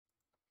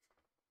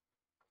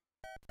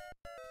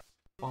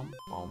Bum,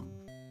 bum.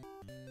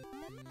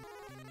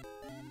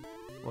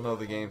 One of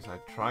the games I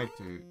tried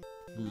to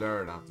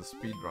learn how to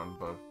speedrun,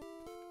 but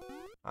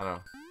I don't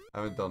know. I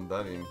haven't done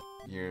that in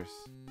years.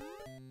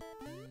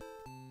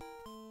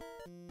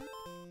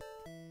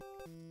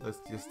 Let's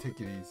just take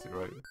it easy,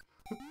 right?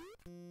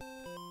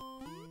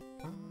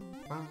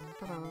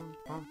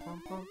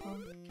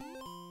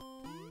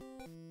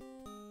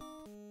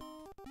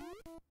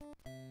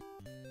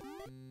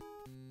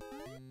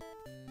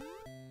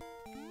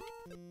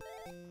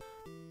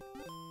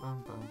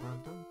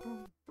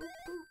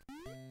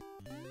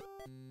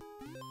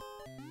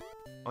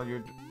 Oh,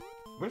 you're...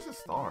 Where's the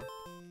star?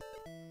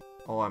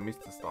 Oh, I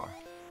missed the star.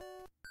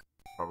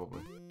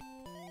 Probably.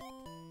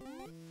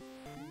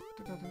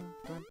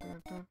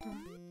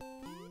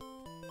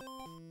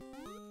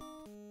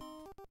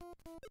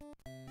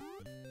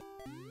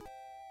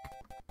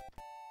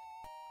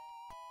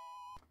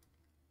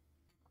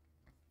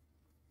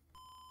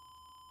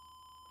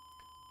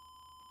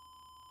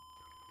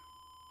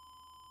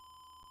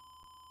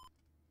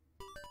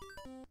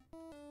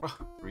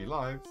 Three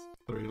lives.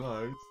 3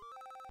 lives.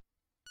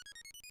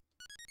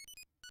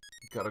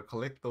 Gotta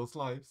collect those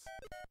lives.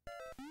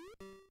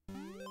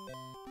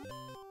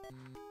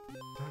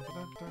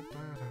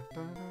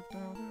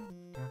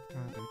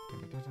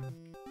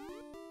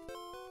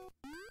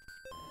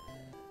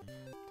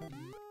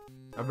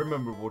 I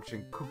remember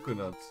watching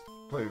Coconuts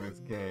play this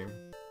game,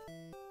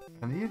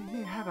 and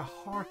he had a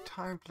hard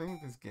time playing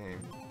this game.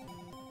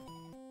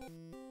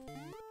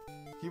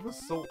 He was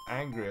so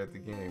angry at the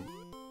game,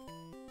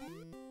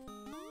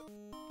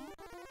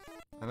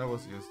 and I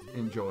was just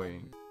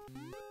enjoying.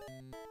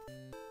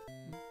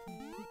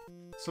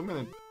 So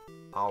many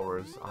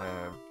hours I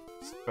have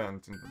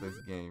spent into this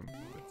game.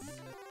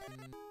 It's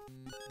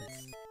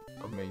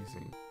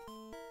amazing.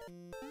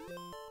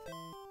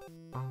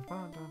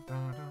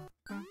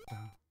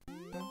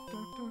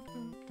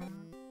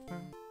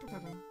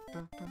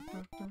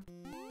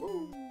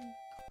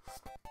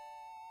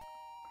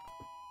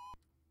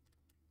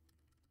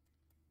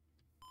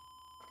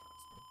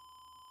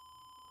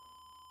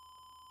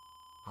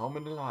 How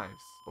many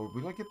lives? Or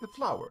will I get the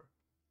flower?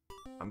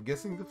 I'm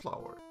guessing the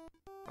flower.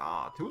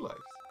 Ah, 2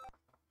 lives.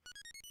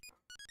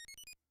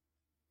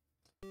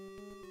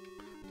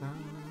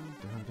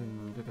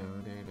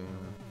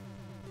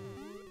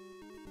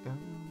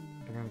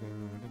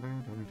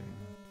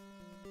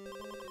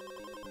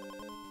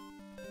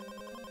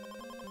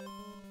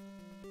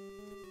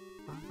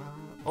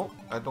 Oh,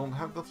 I don't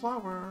have the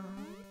flower.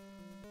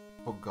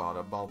 Forgot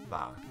about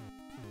that.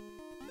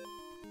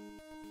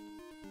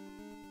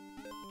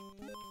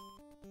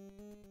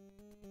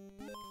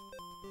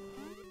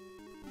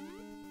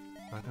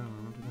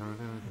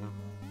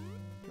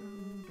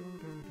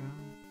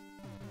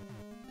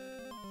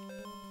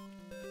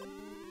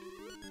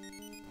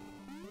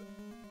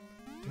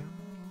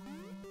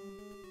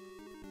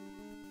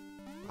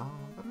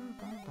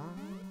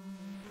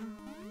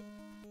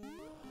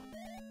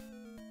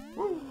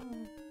 Woo!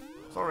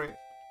 Sorry.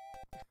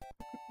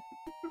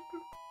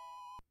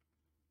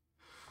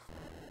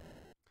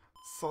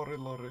 Sorry,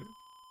 Lorry.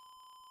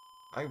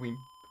 I win.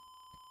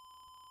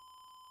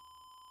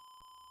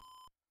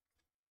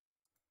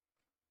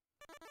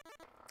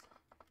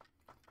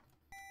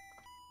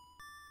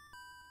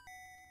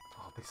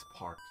 Oh, this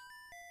part.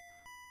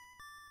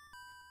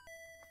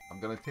 I'm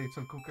gonna take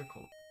some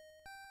Coca-Cola.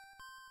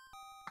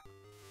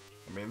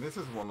 I mean, this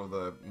is one of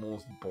the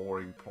most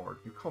boring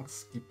parts. You can't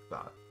skip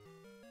that.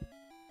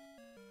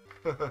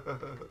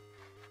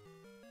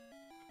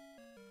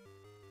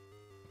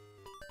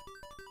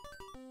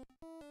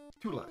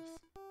 2 lives.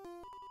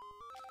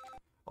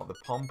 Oh, the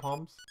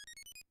pom-poms.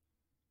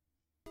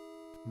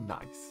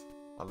 Nice.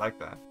 I like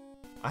that.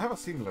 I have a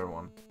similar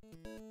one.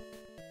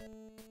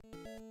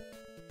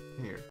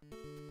 Here.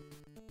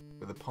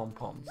 With the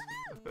pom-poms.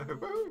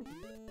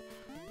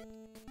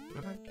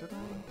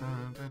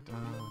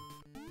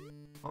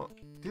 Oh,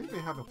 did we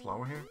have a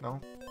flower here? No.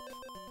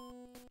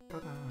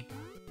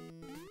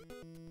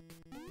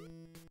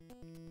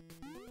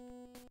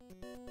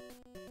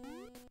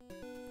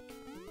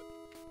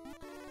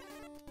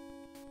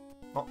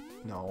 Oh,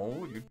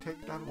 no, you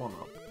take that one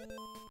up.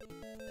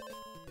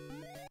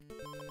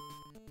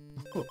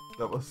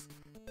 That was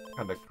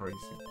kinda crazy.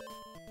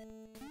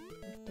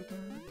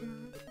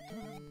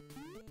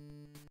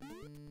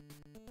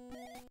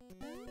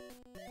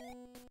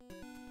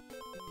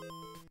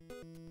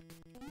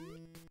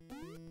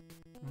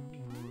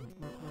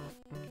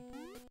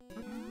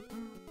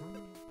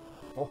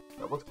 Oh,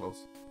 that was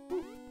close.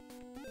 Woo.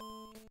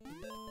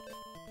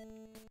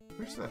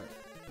 Where's that?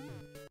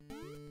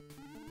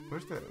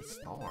 Where's the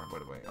star, by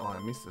the way? Oh, I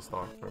missed the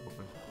star,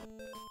 probably.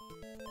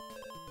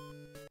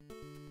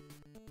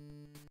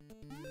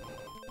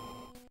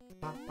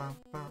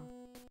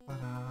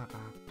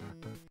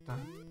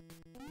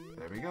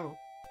 There we go.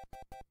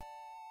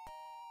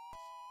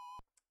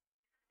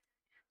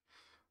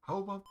 How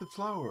about the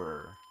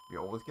flower? We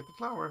always get the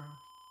flower.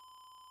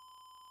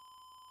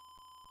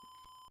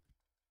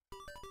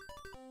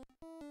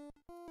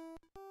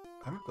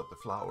 I haven't got the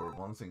flower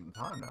one single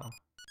time now.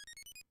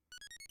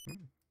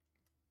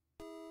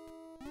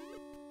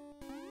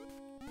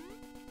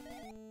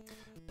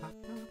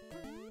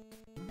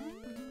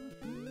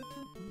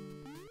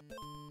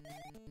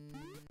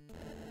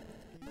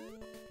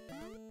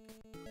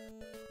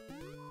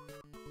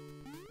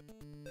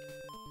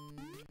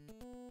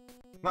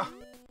 Ah!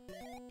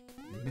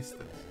 Missed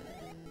it.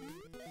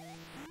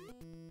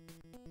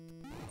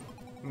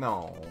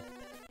 No.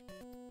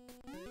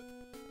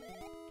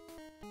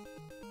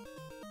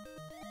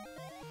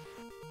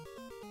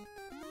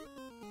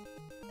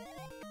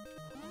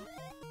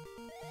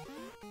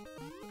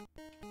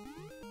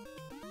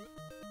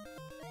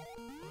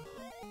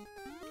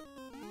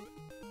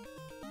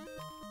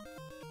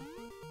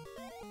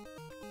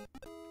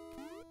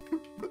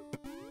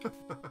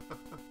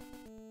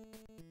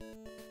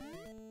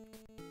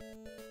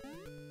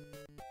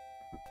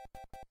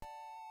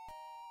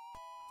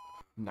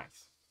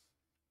 Nice.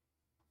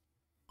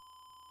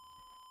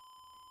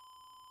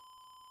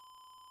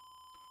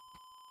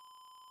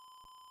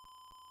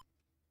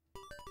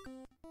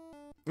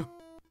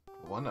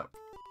 One up.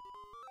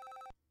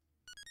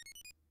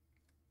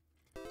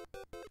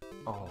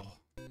 Oh.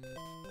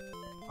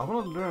 I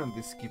want to learn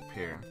this skip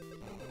here.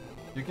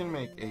 You can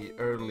make a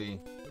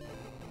early...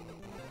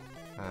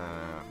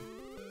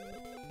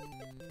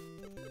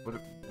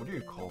 what do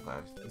you call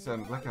that? It's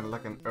like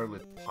an early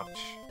touch.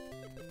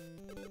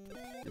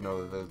 You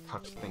know, the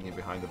touch thingy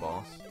behind the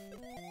boss.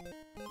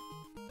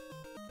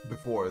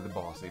 Before the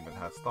boss even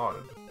had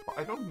started. But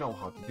I don't know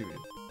how to do it.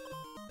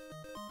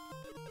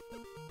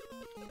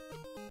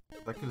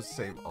 That could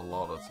save a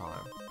lot of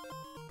time.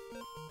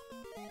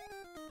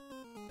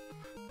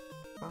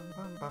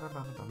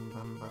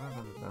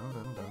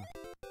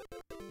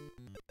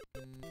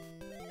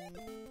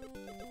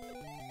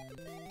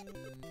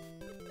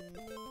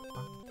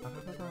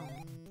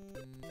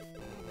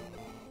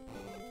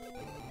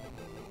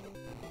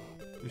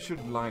 You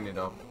should line it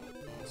up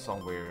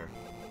somewhere,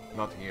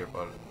 not here,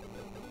 but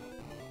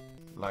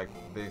like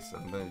this,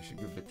 and then she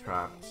could be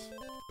trapped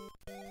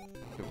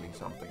doing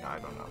something, I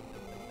don't know.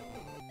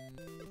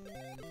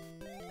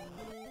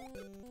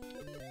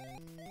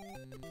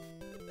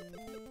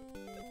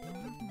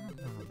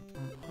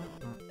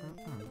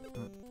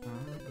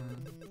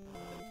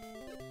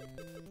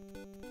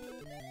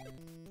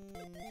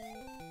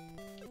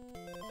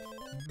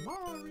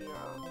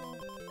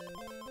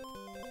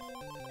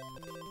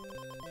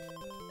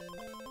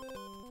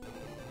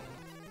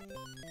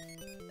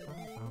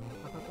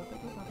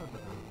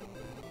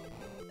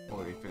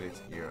 Or if it is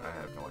here, I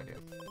have no idea.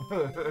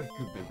 It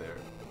could be there.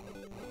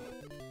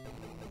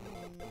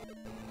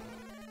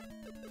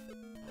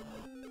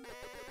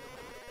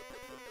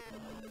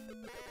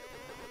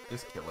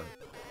 Just kill him.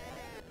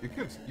 You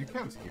can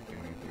skip him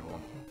if you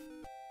want to.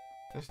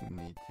 Just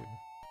need to.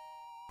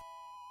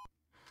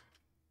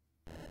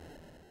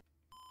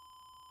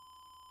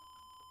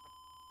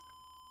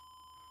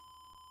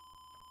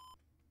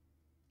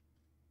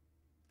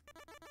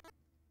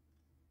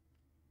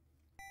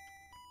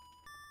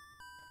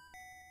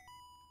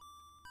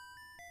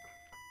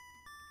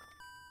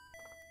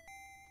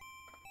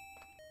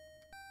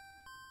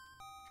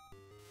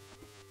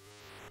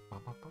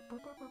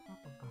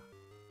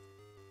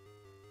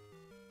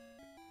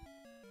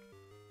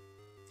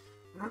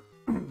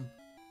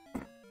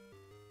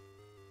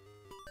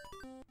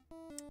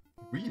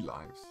 Real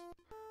lives?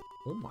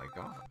 Oh my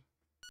god.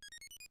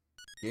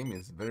 Game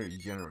is very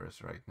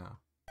generous right now.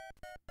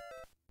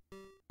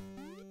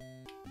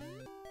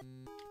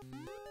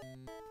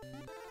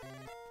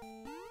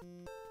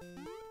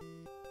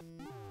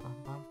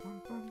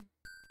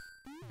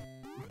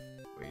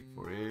 Wait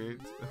for it.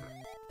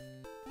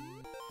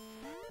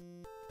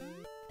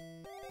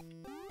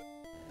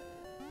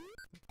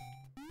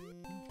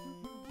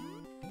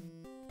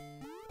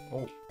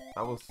 Oh,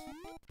 that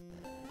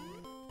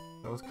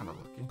was kind of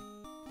lucky.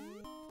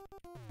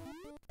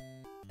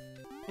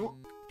 Oh.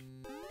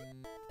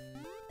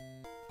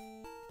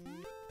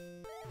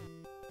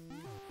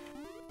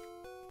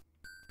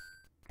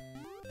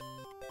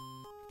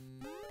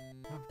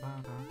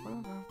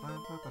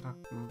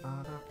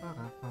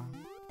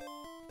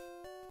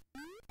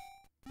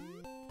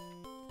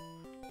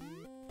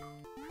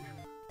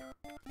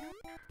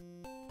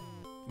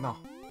 No.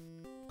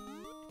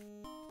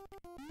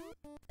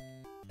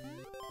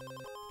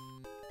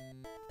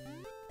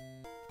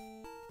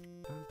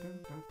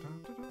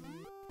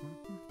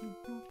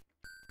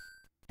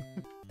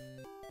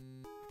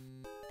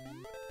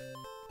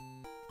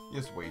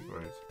 Just wait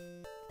for it.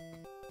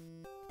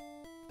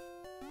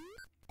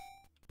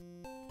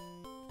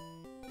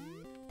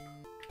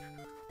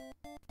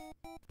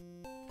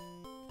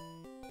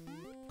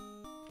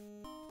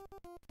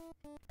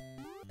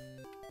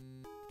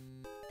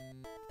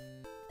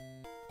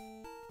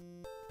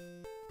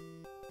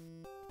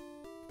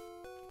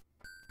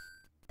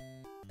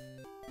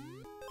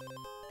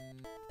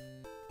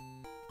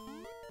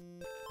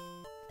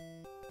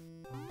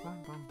 Bum,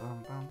 bum, bum,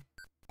 bum.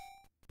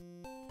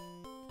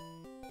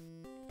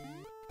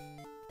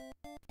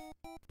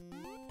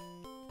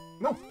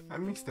 No, I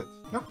missed it.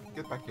 No,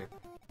 get back here.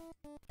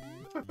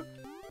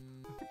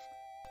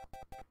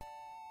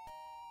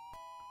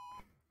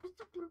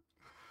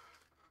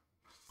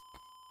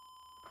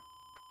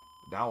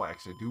 Now I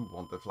actually do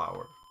want the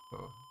flower.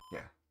 So,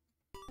 yeah.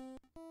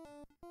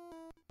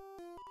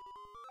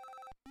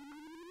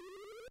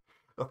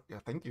 Oh, yeah,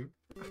 thank you.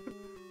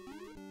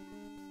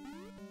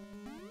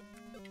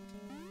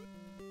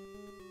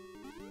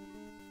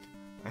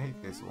 I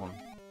hate this one.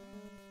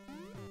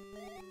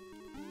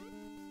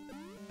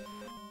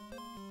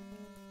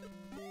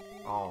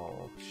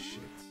 Oh,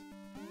 shit.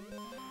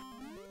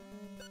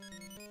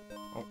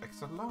 Oh,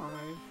 extra life.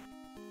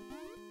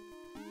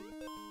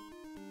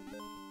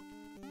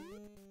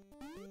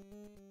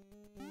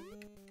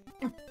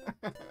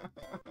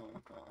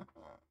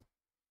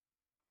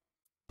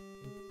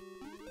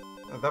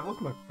 That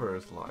was my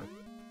first life.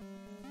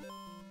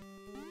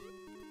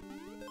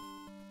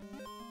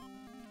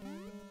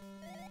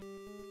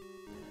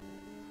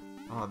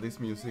 Ah, this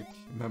music,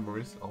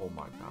 memories, oh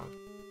my god.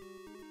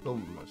 So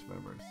much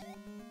memories.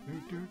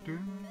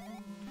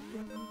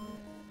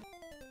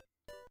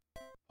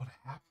 What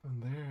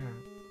happened there?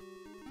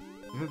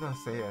 Didn't I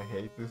say I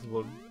hate this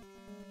one?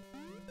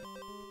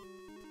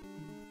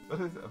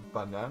 What is it, a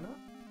banana?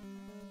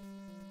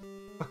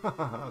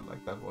 I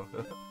like that one.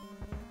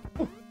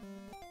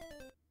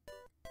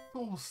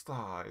 Those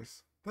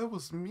eyes. That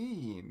was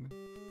mean.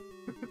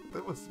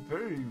 That was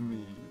very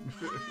mean.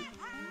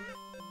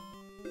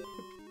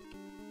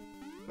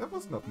 That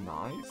was not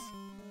nice.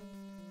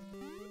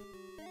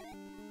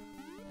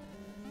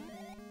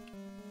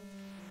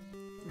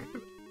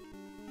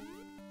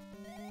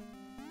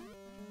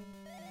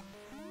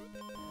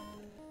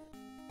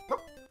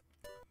 Oh.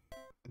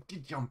 I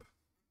did jump.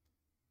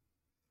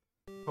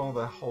 You found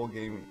that whole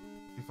game.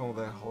 You found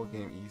that whole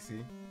game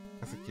easy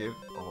as a kid.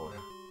 Oh,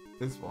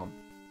 this one.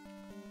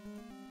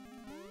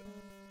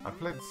 I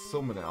played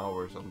so many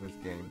hours on this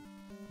game.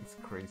 It's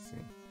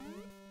crazy.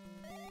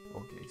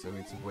 Okay, so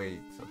it's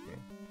weights. Okay,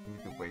 we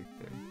need to wait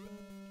there.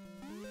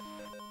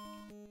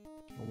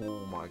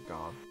 Oh my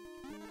god.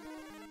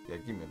 Yeah,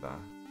 give me that.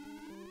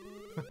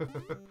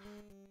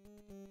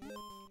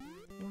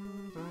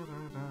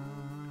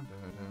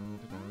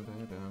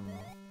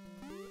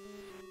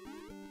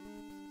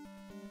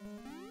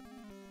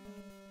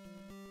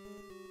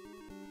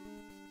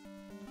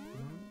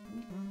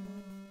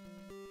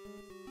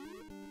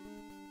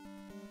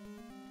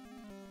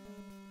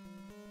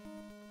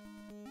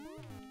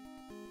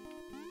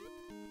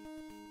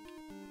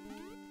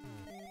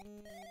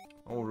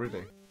 Oh,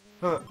 really?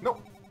 No!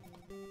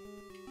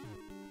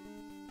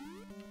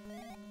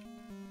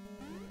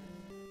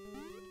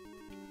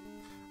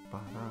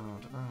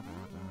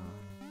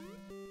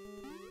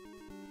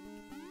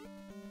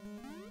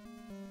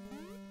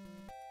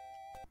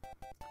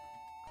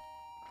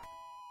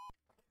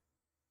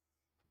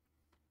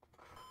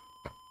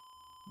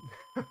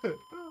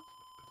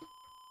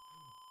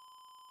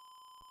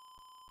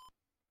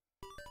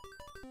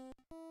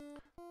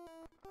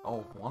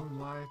 Oh, one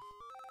life?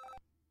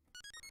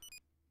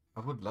 I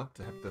would love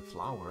to have the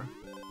flower.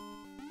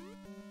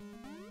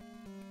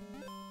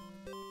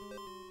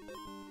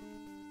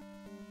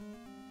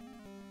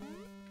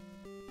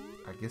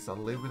 I guess I'll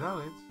live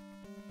without it.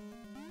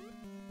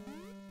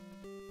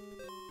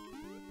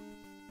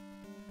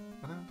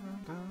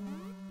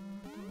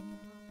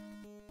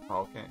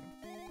 Okay.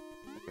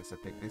 I guess I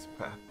take this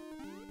path.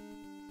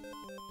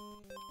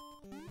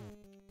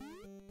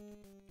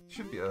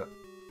 Should be a...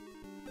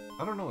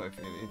 I don't know if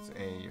it's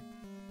a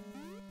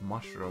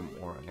mushroom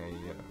or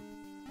a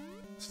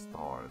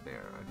star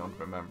there. I don't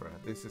remember.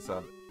 This is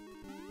a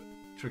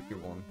tricky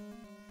one.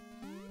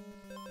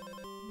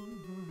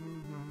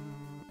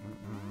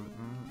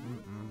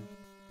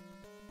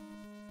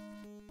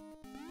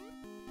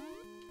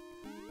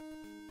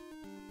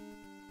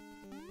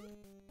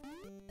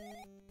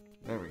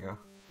 There we go.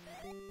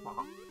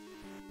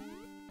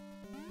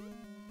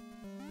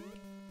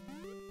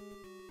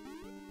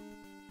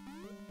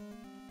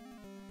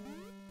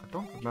 I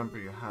don't remember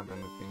you had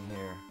anything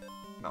here.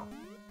 No,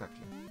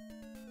 exactly.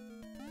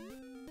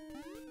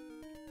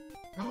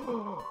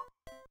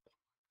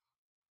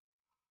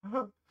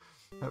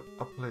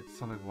 I played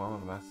Sonic 1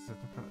 on Master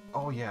System.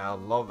 Oh yeah, I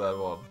love that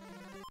one.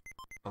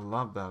 I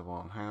love that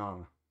one. Hang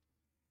on.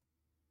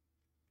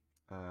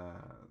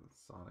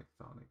 Sonic,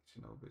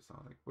 Shinobi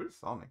Sonic. Where's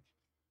Sonic?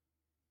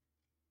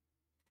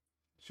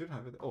 Should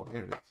have it. Oh,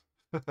 here it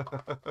is.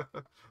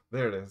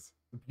 There it is.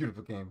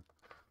 Beautiful game.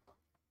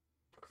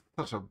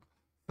 Such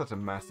a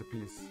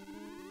masterpiece.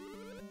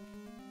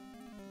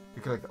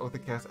 You collect all the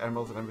cast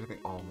emeralds and everything.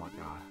 Oh my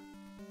god.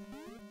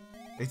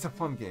 It's a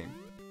fun game.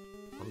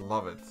 I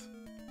love it.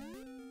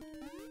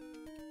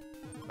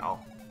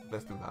 Now,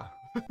 let's do that.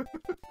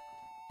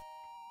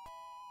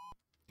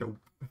 Nope.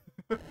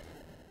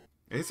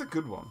 It's a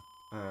good one.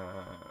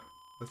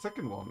 The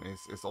second one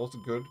is also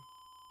good.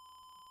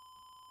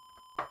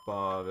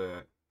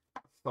 But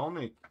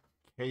Sonic,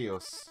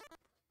 Chaos,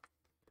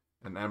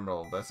 and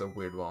Emerald, that's a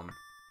weird one.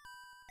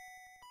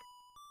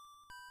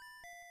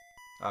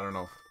 I don't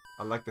know.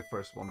 I like the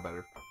first one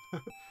better.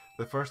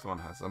 The first one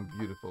has some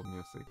beautiful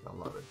music. I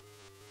love it.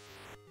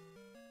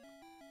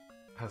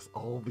 Has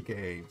all the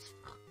games.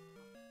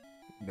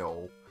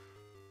 No.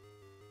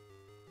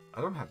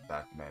 I don't have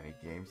that many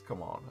games.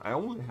 Come on. I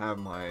only have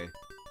my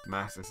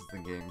Master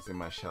System games in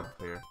my shelf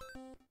here.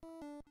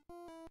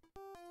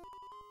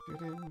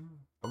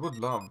 I would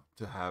love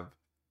to have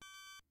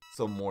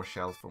some more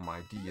shelves for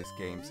my DS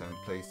games and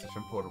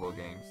PlayStation Portable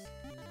games.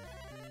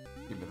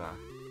 Give me that.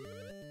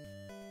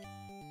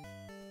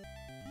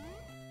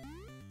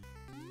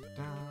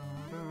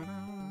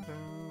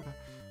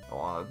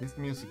 Oh, this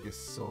music is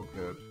so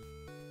good.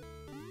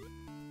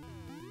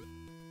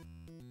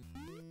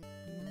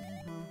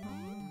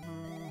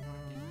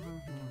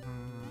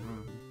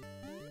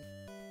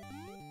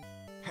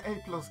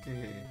 Hey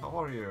Plusky, how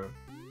are you?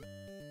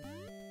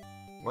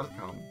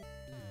 Welcome.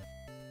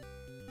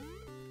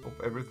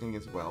 Hope everything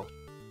is well.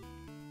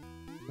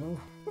 Ooh,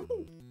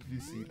 did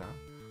you see that?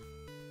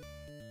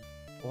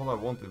 All I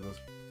wanted was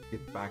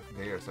get back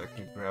there so I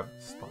could grab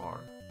the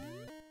star.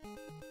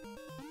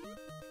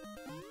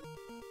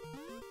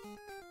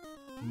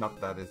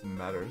 Not that it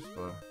matters,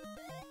 but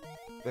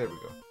there we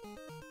go.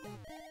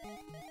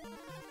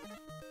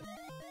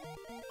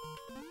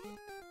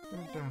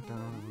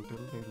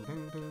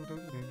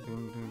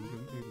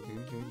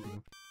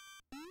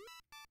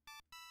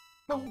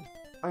 No!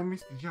 I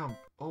missed the jump.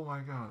 Oh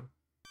my god.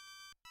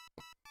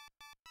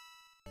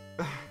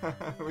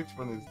 Which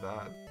one is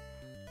that?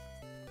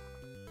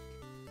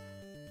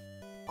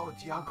 Oh,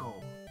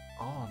 Tiago.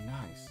 Oh,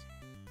 nice.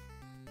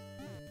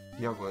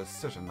 Tiago is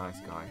such a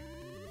nice guy.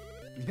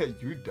 Yeah,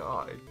 you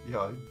died.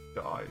 Yeah, I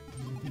died.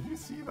 Did you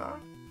see that?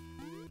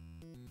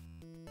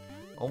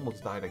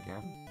 Almost died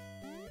again.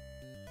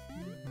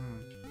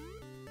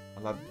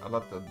 I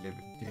love to live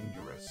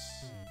dangerous.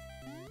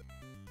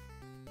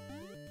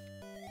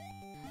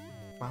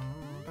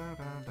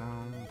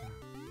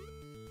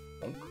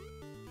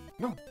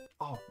 No!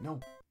 Oh, no!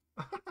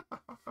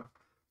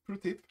 Pro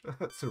tip,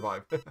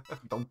 survive.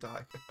 Don't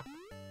die.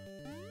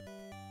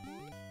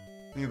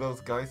 See those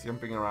guys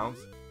jumping around?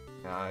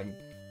 Yeah,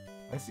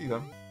 I see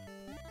them.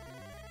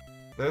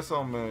 There's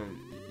some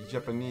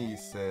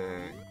Japanese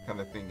kind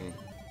of thingy.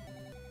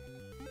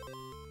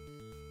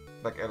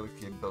 Like Alex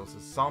Kidd, those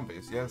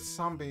zombies. Yeah,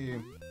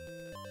 zombie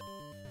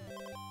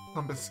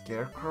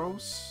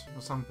scarecrows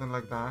or something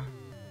like that.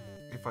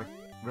 If I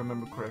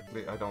remember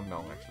correctly, I don't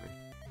know actually.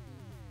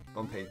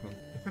 Don't hate me.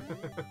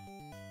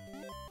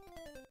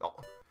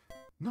 Oh,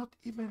 not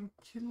even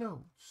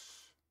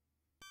close.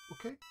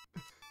 Okay.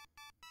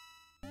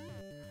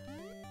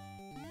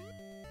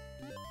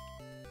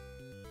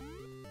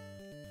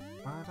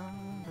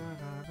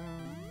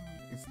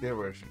 It's their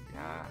version,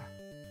 yeah.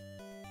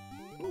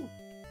 Ooh.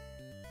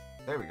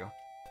 There we go.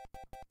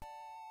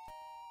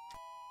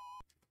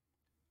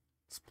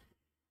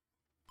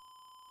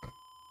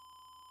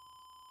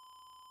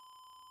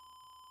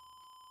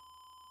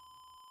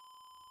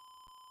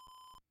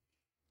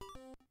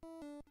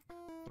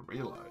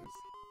 Realize.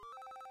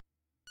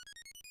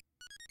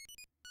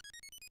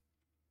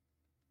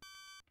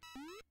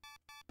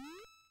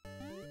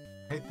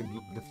 I hate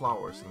the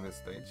flowers in this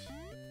stage.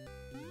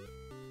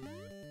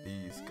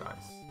 These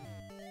guys.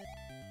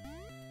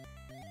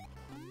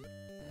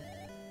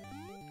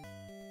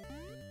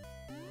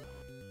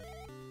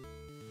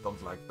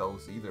 Don't like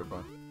those either,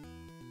 but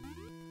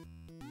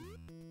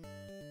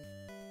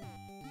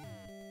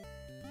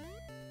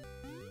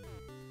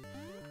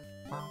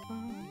I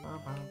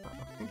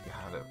think you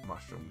had a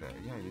mushroom there.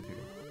 Yeah, you do.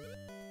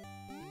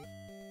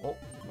 Oh,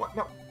 what?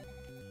 No.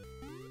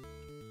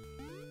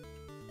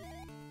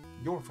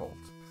 Your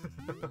fault.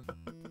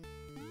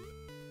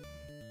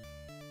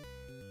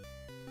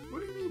 What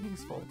do you mean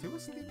his fault? He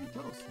wasn't even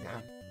close.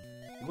 Yeah,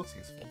 it was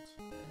his fault.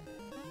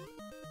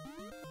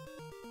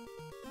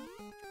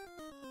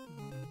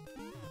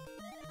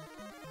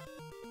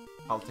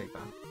 I'll take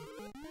that.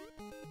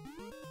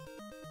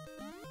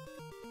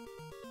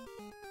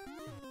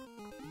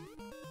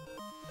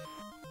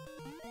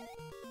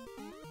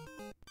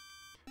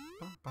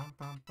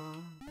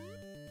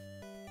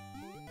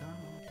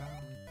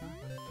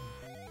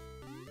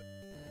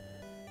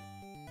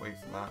 Wait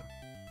for that.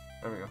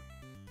 There we go.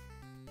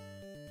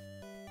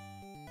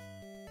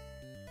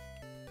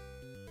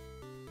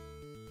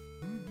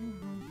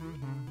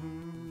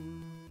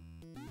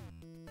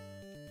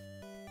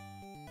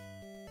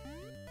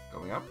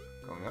 Going up,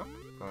 going up,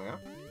 going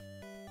up.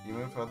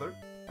 Even further,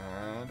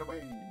 and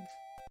away.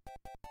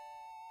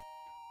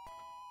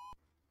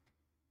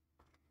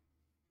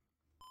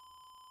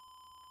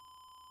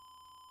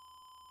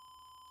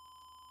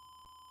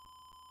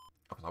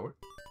 A flower?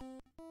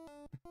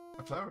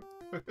 A flower?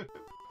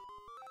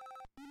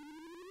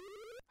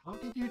 How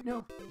did you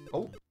know?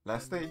 Oh,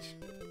 last stage.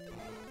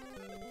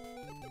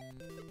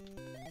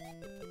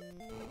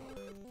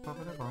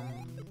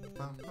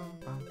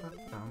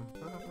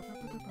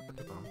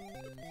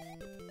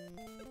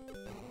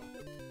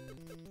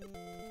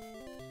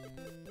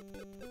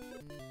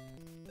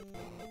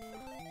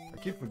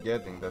 I keep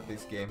forgetting that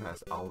this game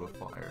has auto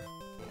fire.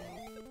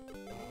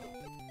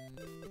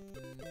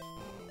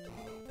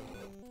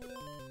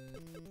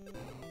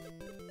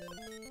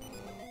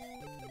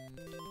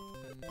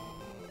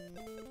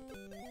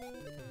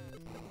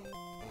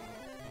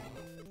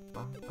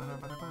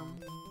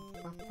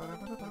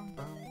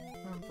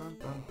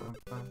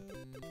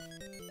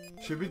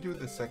 Should we do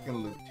the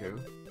second loop too?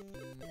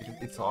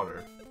 It's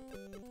harder.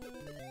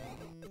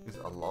 It's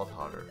a lot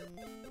harder.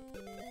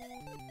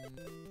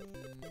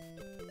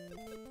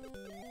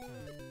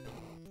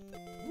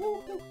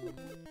 Woo-hoo-hoo.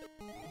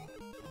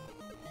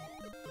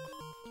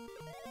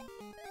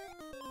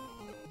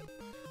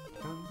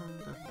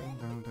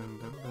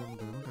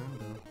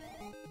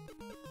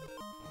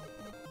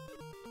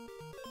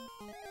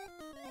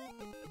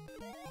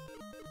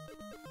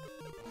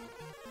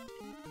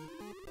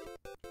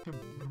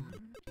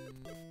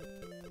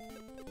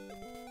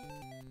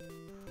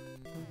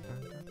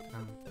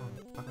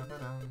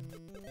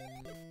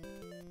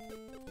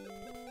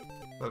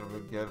 But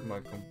we'll get my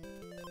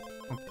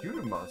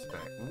computer mouse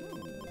back.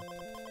 Ooh.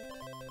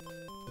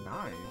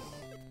 Nice.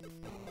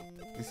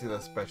 Is it a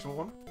special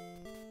one?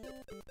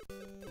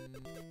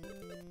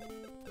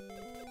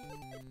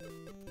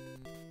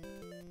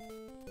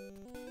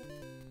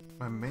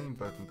 My main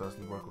button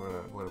doesn't work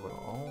well.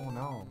 Oh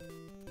no.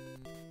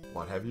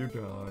 What have you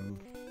done?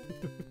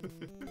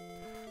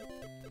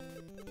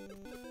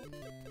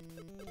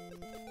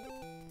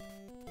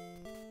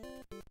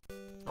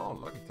 Oh,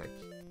 Logitech.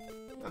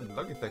 Yeah,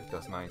 Logitech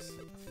does nice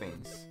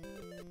things.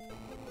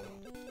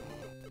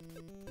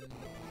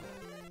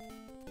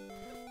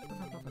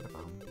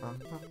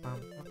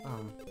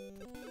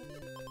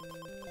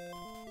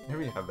 Here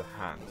we have the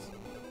hands.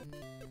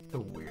 So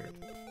weird.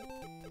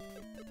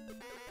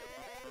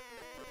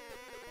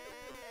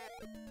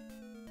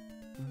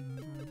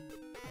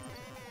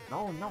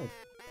 No, no!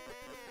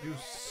 You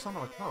son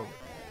of a cow!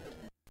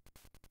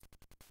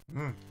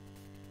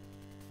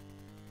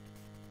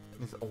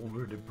 It's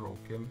already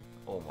broken.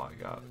 Oh my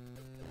god.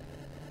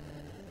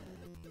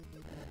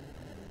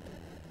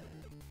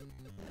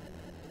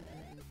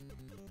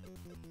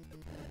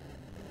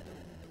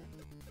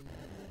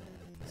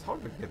 It's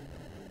hard to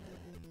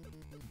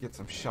get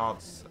some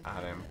shots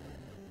at him.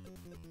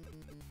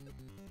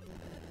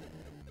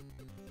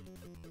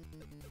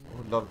 I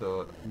would love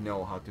to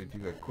know how to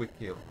do a quick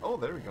kill. Oh,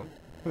 there we go.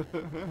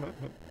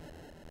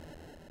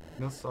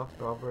 No soft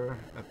rubber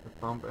at the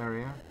thumb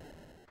area.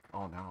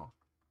 Oh no.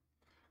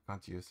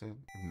 Can't use it.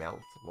 It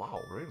melts. Wow,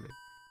 really?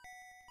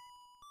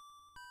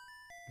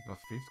 It was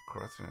fixed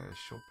correct in a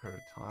short period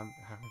of time.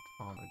 I haven't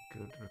found a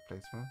good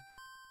replacement.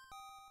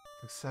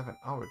 It took 7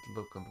 hours to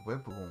look on the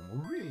web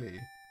room. Really?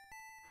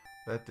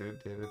 That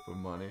dude did it for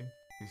money.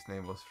 His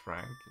name was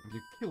Frank, and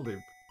you killed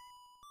him.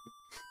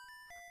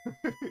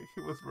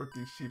 He was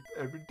working sheep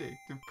every day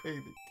to pay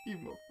the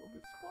team off of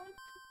his wife.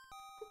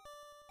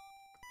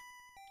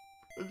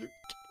 And you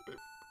killed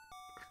him.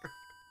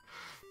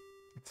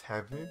 It's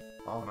heavy.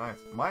 Oh, nice.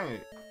 My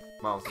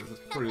mouse is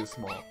pretty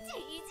small.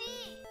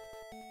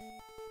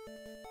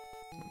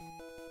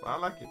 I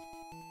like it.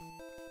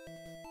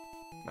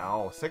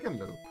 Now, second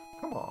loop.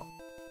 Come on.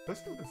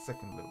 Let's do the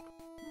second loop.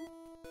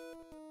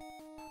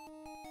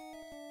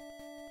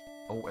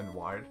 Oh, and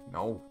wired?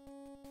 No.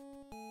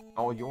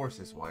 Oh, yours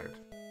is wired.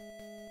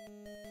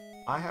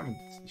 I haven't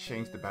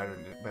changed the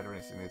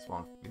batteries in this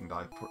one in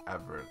like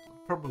forever.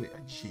 Probably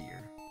a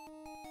year.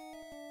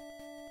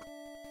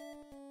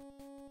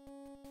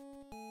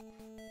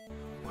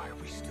 Why are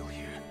we still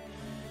here?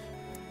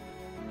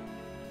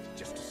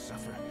 Just to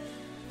suffer.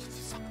 Just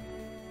to suffer.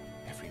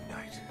 Every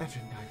night.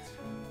 Every night.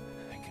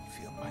 I can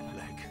feel my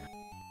leg.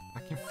 I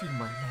can feel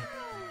my leg.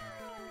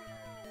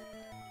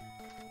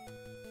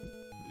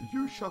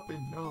 You shall be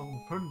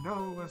known, for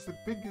now as the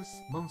biggest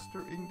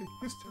monster in the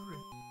history.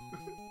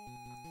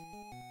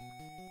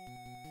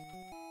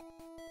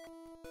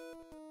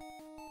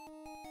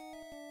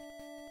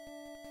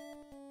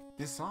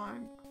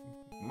 Design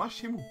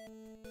Mashimu.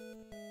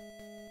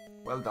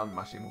 Well done,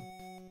 Mashimu.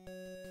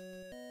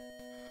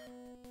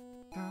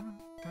 Dun,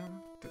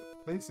 dun, dun.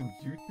 Play some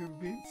YouTube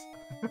beats?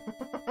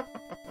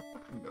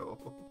 No.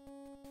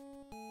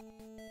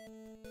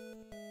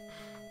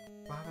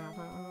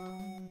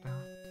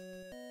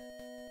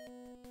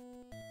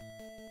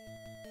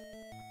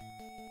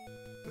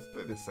 Let's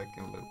play the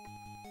second loop.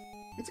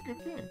 It's a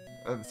good game.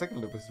 The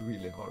second loop is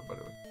really hard, by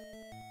the way.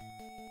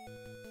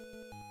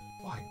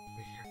 Why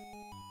we're here?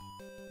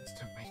 It's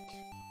to make.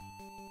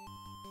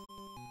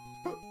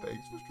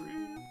 Thanks for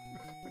stream.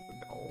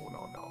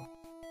 No.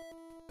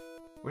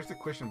 Where's the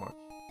question mark?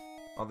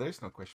 Oh, there is no question